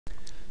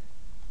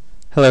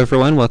Hello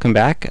everyone, welcome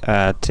back.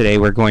 Today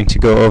we're going to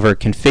go over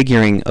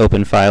configuring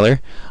OpenFiler.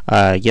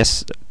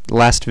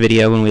 Last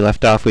video when we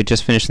left off we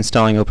just finished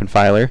installing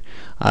OpenFiler.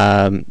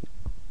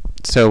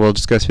 So we'll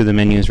just go through the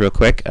menus real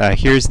quick.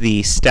 Here's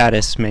the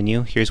status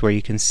menu. Here's where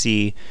you can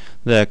see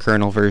the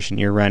kernel version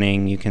you're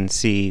running. You can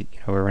see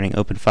we're running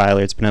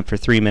OpenFiler. It's been up for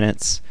 3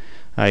 minutes.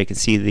 You can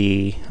see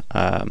the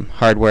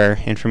hardware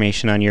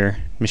information on your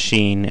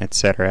machine,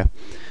 etc.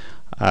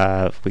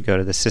 If we go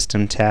to the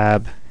System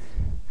tab,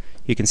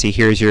 you can see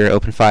here's your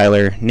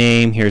OpenFiler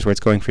name, here's where it's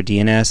going for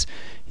DNS.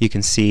 You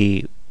can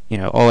see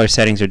all our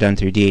settings are done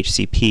through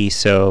DHCP,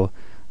 so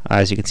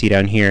as you can see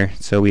down here,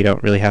 so we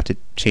don't really have to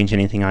change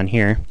anything on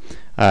here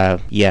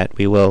yet.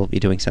 We will be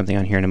doing something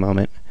on here in a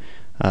moment.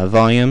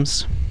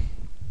 Volumes.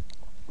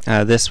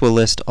 This will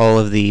list all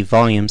of the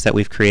volumes that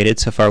we've created.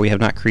 So far we have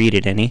not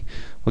created any.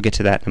 We'll get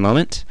to that in a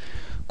moment.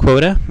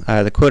 Quota.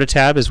 The quota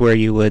tab is where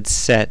you would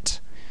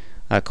set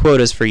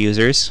quotas for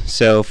users.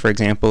 So for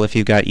example, if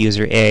you've got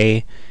user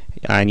A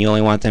and you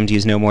only want them to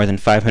use no more than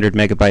 500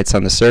 megabytes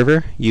on the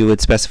server, you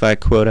would specify a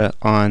quota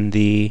on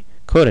the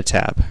quota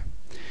tab.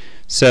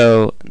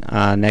 So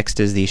next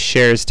is the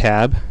Shares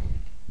tab.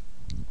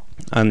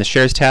 On the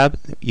Shares tab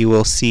you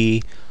will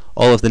see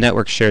all of the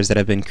network shares that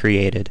have been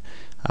created.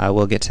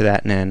 We'll get to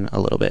that in a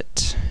little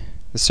bit.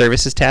 The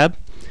Services tab.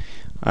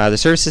 The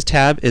Services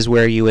tab is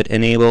where you would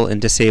enable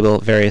and disable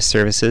various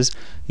services.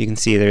 You can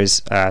see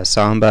there's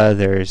Samba,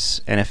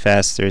 there's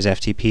NFS, there's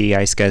FTP,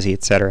 iSCSI,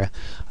 etc.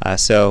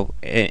 So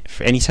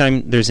for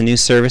anytime there's a new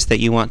service that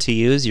you want to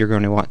use, you're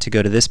going to want to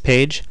go to this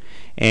page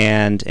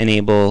and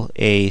enable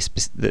a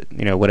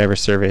whatever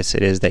service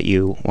it is that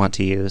you want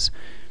to use.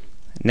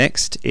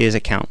 Next is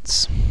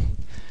Accounts.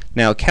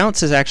 Now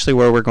Accounts is actually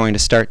where we're going to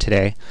start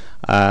today.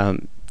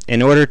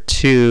 In order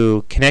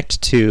to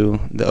connect to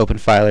the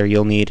OpenFiler,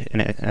 you'll need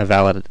a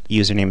valid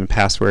username and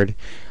password.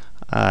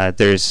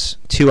 There's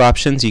two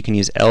options. You can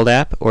use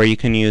LDAP or you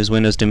can use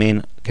Windows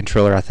Domain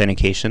Controller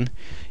Authentication.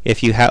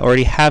 If you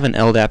already have an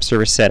LDAP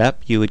server set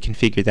up, you would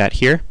configure that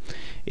here.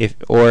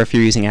 Or if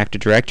you're using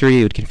Active Directory,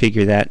 you would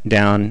configure that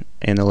down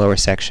in the lower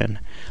section.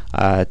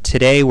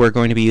 Today we're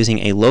going to be using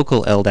a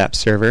local LDAP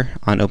server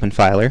on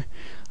OpenFiler.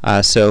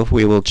 So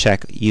we will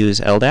check Use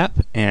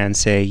LDAP and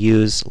say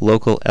Use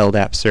Local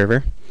LDAP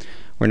Server.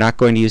 We're not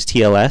going to use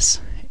TLS,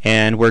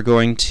 and we're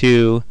going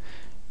to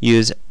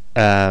use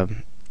we're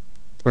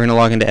going to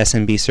log into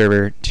SMB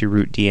server to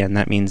root DN.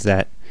 That means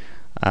that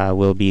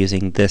we'll be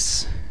using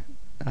this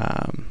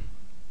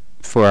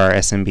for our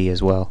SMB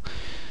as well.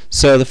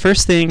 So the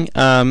first thing,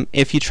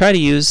 if you try to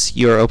use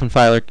your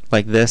OpenFiler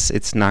like this,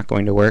 it's not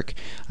going to work.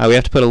 We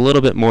have to put a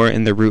little bit more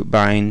in the root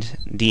bind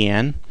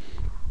DN.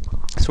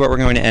 So what we're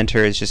going to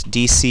enter is just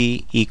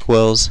DC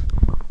equals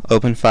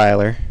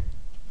OpenFiler,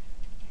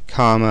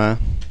 comma.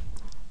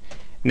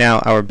 Now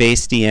our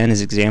base DN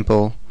is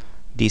example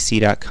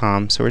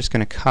dc.com, so we're just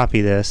going to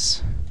copy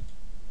this,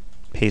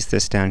 paste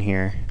this down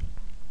here.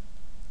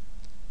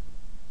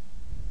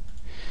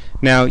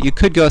 Now you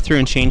could go through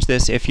and change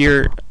this. If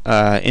your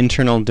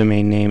internal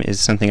domain name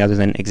is something other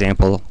than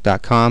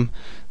example.com,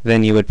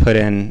 then you would put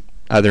in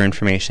other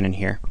information in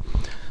here.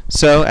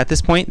 So at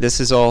this point this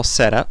is all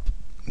set up.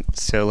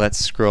 So let's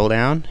scroll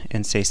down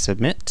and say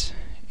submit,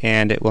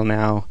 and it will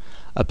now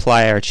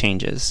apply our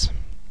changes.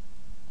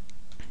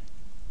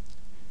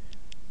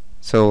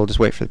 So we'll just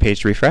wait for the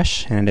page to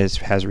refresh, and it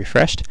has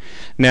refreshed.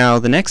 Now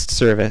the next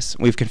service,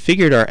 we've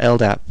configured our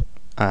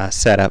LDAP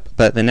setup,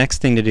 but the next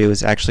thing to do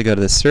is actually go to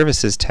the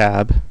Services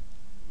tab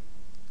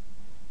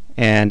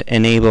and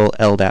enable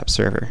LDAP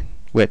server,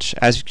 which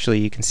actually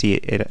you can see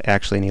it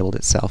actually enabled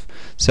itself.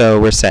 So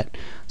we're set.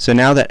 So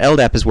now that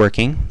LDAP is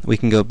working, we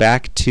can go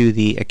back to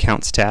the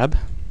Accounts tab,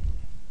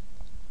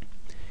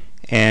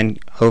 and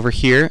over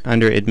here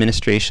under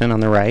Administration on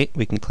the right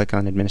we can click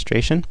on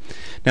Administration.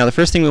 Now the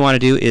first thing we want to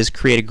do is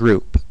create a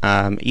group.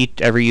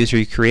 Every user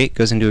you create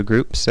goes into a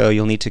group, so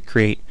you'll need to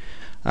create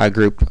a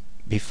group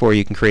before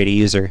you can create a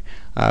user.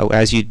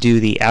 As you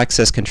do the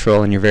access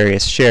control in your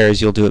various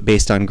shares, you'll do it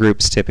based on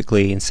groups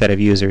typically instead of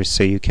users,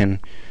 so you can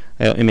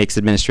it makes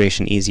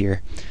administration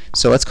easier.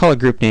 So let's call a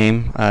group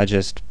name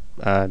just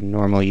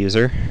normal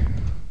user.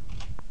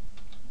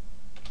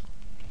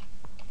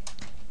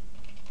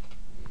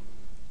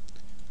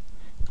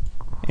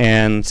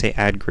 And say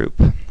add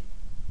group.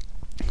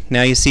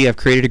 Now you see I've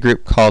created a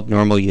group called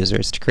normal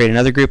users. To create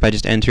another group I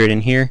just enter it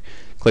in here,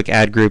 click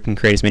add group, and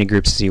create as many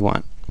groups as you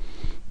want.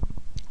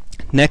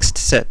 Next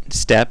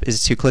step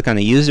is to click on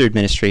the user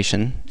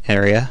administration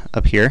area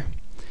up here,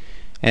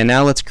 and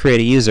now let's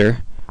create a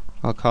user.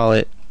 I'll call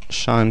it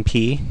Sean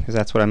P, because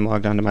that's what I'm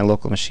logged onto my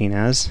local machine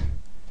as.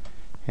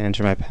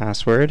 Enter my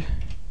password.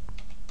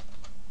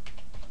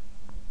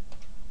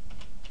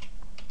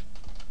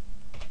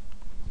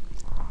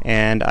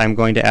 And I'm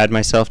going to add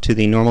myself to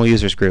the normal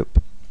users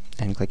group,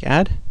 and click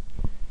add.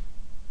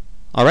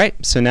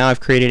 Alright, so now I've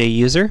created a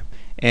user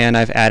and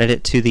I've added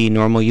it to the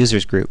normal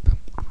users group.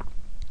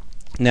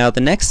 Now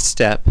the next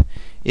step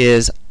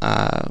is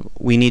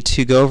we need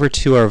to go over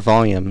to our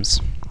volumes.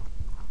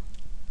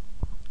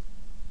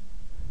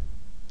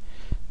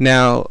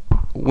 Now,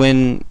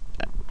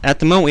 at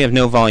the moment we have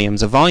no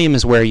volumes. A volume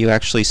is where you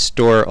actually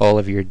store all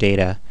of your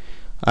data.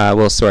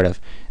 Well, sort of.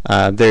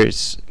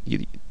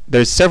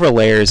 There's several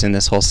layers in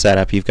this whole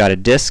setup. You've got a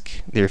disk,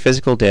 your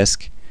physical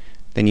disk,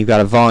 then you've got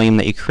a volume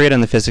that you create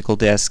on the physical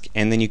disk,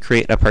 and then you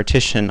create a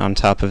partition on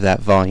top of that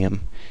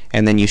volume,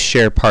 and then you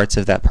share parts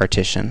of that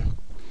partition.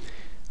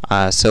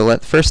 So the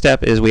first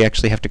step is we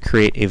actually have to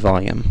create a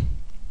volume.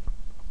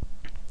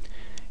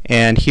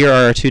 And here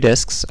are our two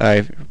disks.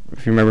 If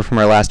you remember from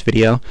our last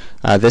video,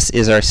 this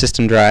is our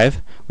system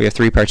drive. We have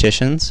 3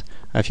 partitions.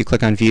 If you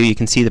click on View, you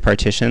can see the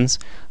partitions.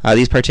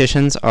 These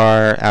partitions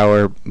are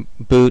our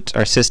boot,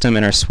 our system,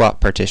 and our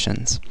swap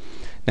partitions.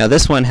 Now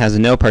this one has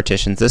no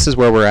partitions. This is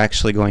where we're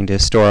actually going to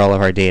store all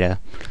of our data.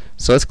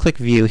 So let's click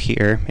View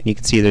here, and you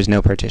can see there's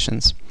no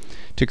partitions.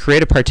 To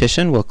create a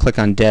partition, we'll click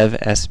on Dev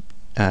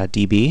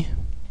SDB,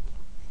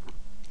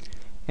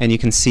 and you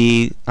can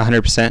see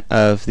 100%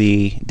 of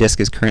the disk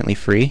is currently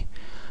free.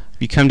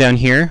 If you come down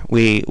here,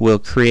 we're going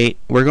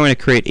to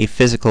create a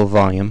physical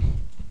volume.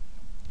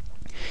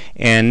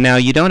 And now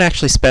you don't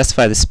actually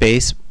specify the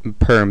space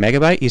per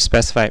megabyte, you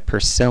specify it per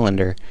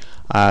cylinder.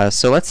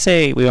 So let's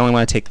say we only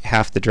want to take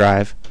half the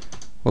drive.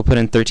 We'll put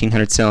in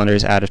 1300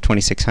 cylinders out of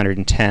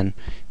 2610. You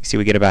see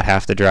we get about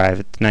half the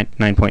drive,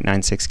 9.96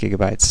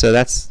 gigabytes. So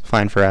that's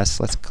fine for us.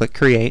 Let's click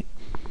Create.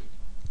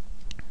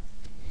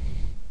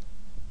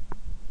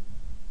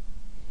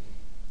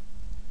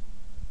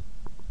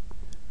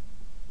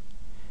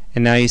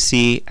 And now you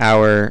see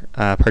our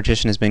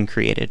partition has been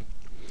created.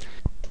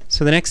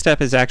 So the next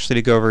step is actually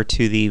to go over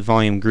to the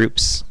volume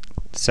groups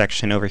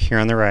section over here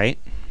on the right.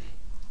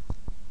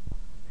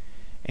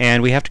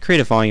 And we have to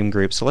create a volume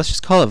group. So let's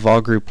just call it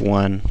Vol Group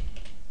 1.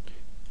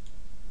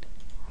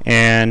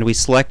 And we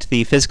select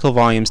the physical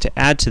volumes to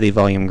add to the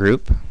volume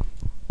group.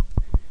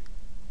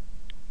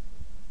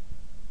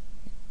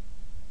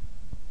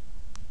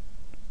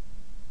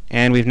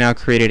 And we've now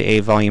created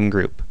a volume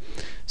group.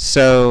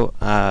 So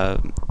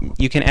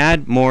you can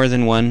add more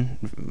than one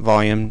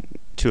volume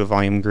to a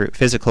volume group,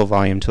 physical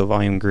volume to a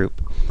volume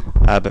group,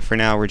 but for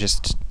now we're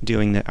just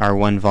doing our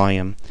one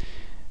volume.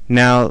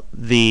 Now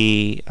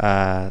the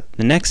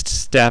next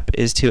step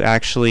is to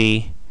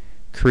actually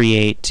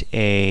create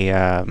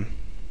a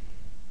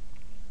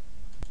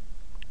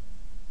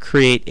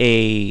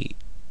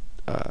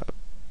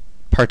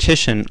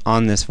partition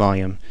on this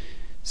volume.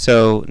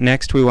 So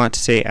next we want to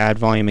say add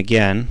volume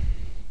again,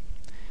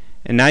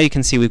 and now you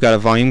can see we've got a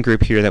volume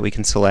group here that we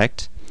can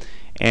select,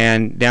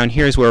 and down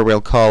here is where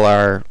we'll call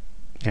our,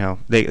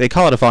 they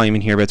call it a volume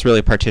in here, but it's really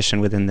a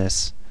partition within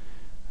this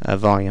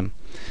volume.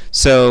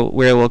 So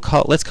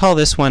let's call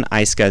this one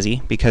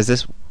iSCSI, because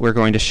this we're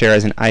going to share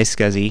as an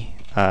iSCSI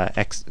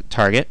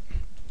target,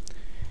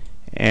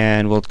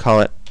 and we'll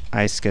call it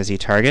iSCSI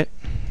target,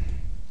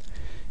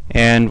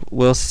 and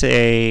we'll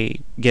say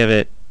give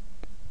it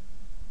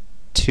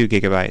 2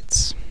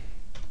 gigabytes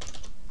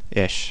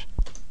ish.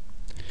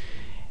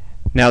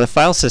 Now the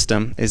file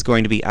system is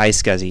going to be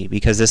iSCSI,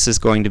 because this is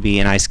going to be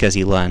an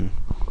iSCSI LUN.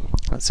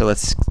 So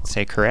let's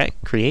say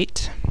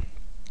create,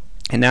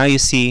 and now you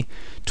see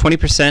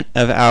 20%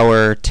 of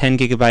our 10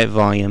 gigabyte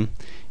volume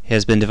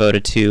has been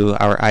devoted to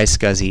our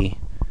iSCSI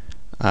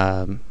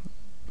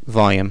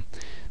volume.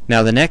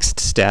 Now the next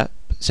step,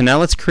 so now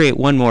let's create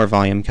one more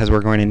volume because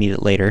we're going to need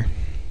it later,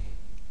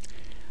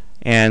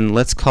 and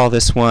let's call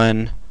this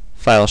one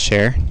file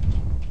share,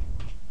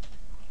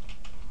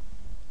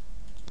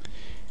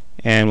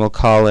 and we'll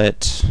call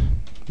it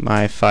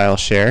my file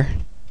share.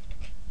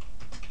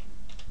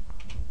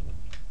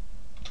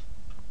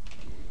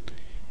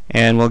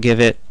 And we'll give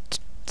it,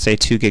 say,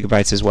 2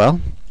 gigabytes as well.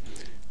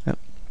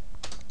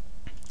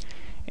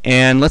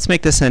 And let's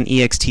make this an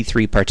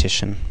ext3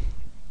 partition.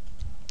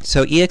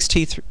 So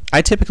ext3,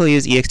 I typically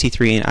use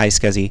ext3 in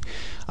iSCSI.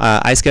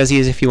 iSCSI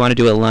is if you want to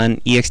do a LUN.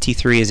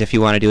 ext3 is if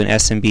you want to do an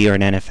SMB or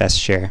an NFS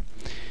share.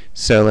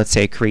 So let's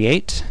say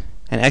create,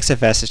 and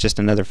XFS is just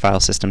another file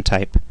system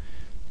type.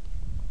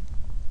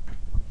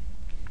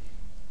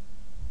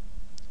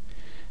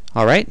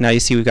 Alright, now you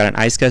see we've got an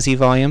iSCSI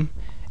volume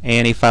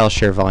and a file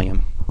share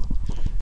volume.